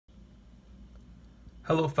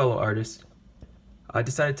Hello fellow artists. I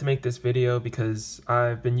decided to make this video because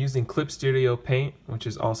I've been using Clip Studio Paint, which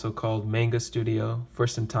is also called Manga Studio, for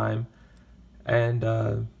some time, and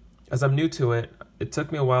as I'm new to it, it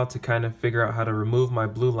took me a while to kind of figure out how to remove my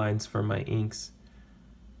blue lines from my inks.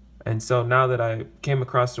 And so now that I came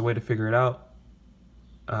across a way to figure it out,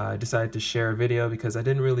 I decided to share a video because I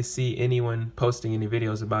didn't really see anyone posting any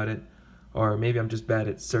videos about it, or maybe I'm just bad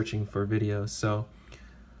at searching for videos. So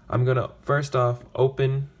I'm gonna first off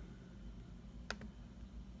open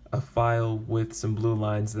a file with some blue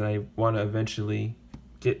lines that I want to eventually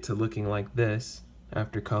get to looking like this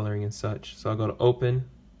after coloring and such. So I'll go to open.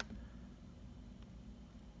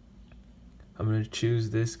 I'm going to choose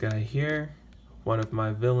this guy here, one of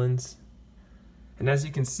my villains. And as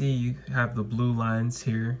you can see, you have the blue lines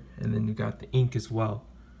here, and then you got the ink as well.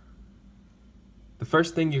 The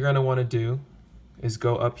first thing you're going to want to do is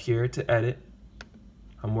go up here to edit.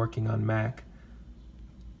 I'm working on Mac.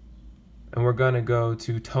 And we're going to go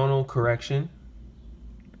to tonal correction,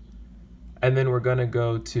 and then we're going to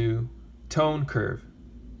go to tone curve.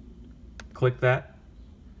 Click that.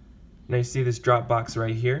 Now you see this drop box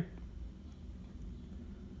right here.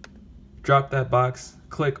 Drop that box,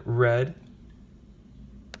 click red.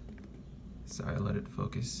 Sorry, let it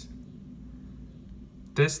focus.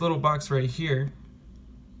 This little box right here,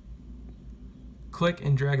 click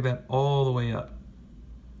and drag that all the way up.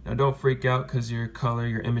 Now don't freak out because your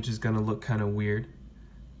image is going to look kind of weird.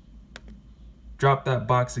 Drop that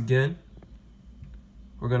box again.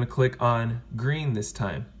 We're going to click on green this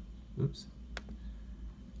time. Oops.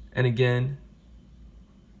 And again,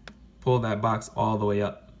 pull that box all the way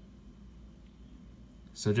up.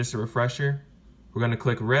 So just a refresher, we're going to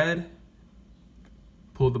click red,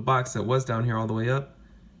 pull the box that was down here all the way up,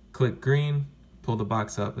 click green, pull the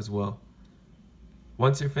box up as well.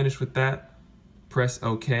 Once you're finished with that, press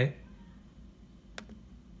OK,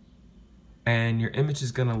 and your image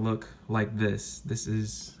is gonna look like this. This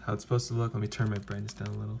is how it's supposed to look. Let me turn my brightness down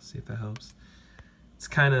a little, see if that helps. It's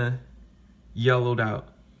kind of yellowed out.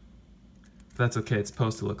 That's okay, it's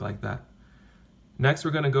supposed to look like that. Next,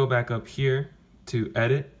 we're gonna go back up here to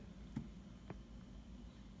edit,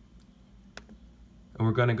 and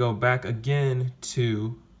we're gonna go back again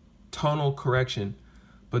to tonal correction,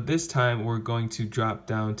 but this time we're going to drop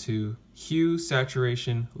down to hue,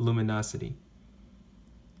 saturation, luminosity.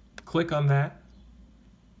 Click on that,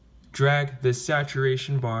 drag the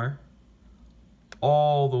saturation bar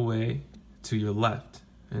all the way to your left,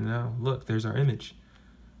 and now look, there's our image.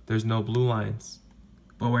 There's no blue lines,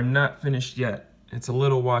 but we're not finished yet. It's a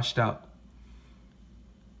little washed out.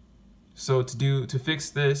 So to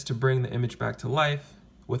fix this, to bring the image back to life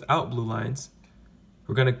without blue lines,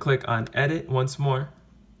 we're going to click on edit once more,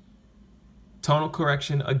 tonal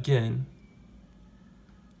correction again,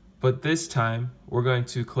 but this time we're going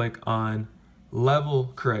to click on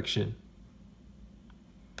level correction.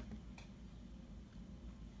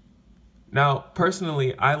 Now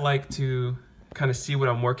personally, I like to kind of see what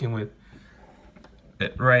I'm working with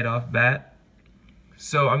right off bat.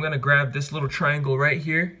 So I'm going to grab this little triangle right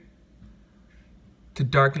here. To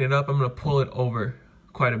darken it up, I'm going to pull it over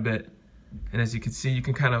quite a bit. And as you can see, you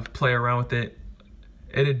can kind of play around with it.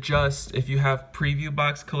 It adjusts if you have preview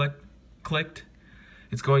box clicked.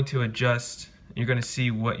 It's going to adjust. You're going to see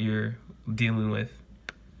what you're dealing with.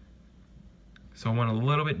 So I want a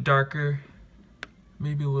little bit darker,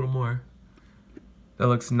 maybe a little more. That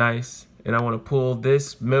looks nice. And I want to pull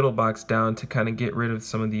this middle box down to kind of get rid of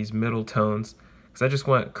some of these middle tones, because I just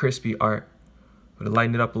want crispy art. I'm going to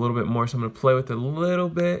lighten it up a little bit more, so I'm going to play with it a little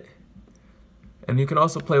bit. And you can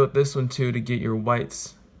also play with this one too to get your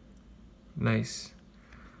whites nice.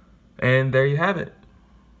 And there you have it.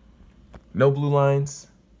 No blue lines,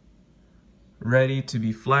 ready to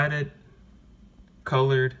be flatted,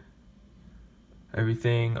 colored,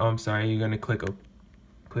 everything. Oh, I'm sorry, you're gonna click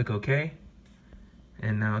OK,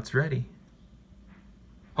 and now it's ready.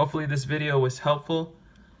 Hopefully this video was helpful.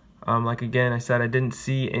 Like again, I said I didn't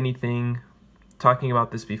see anything talking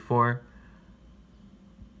about this before,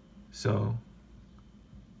 so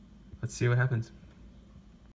let's see what happens.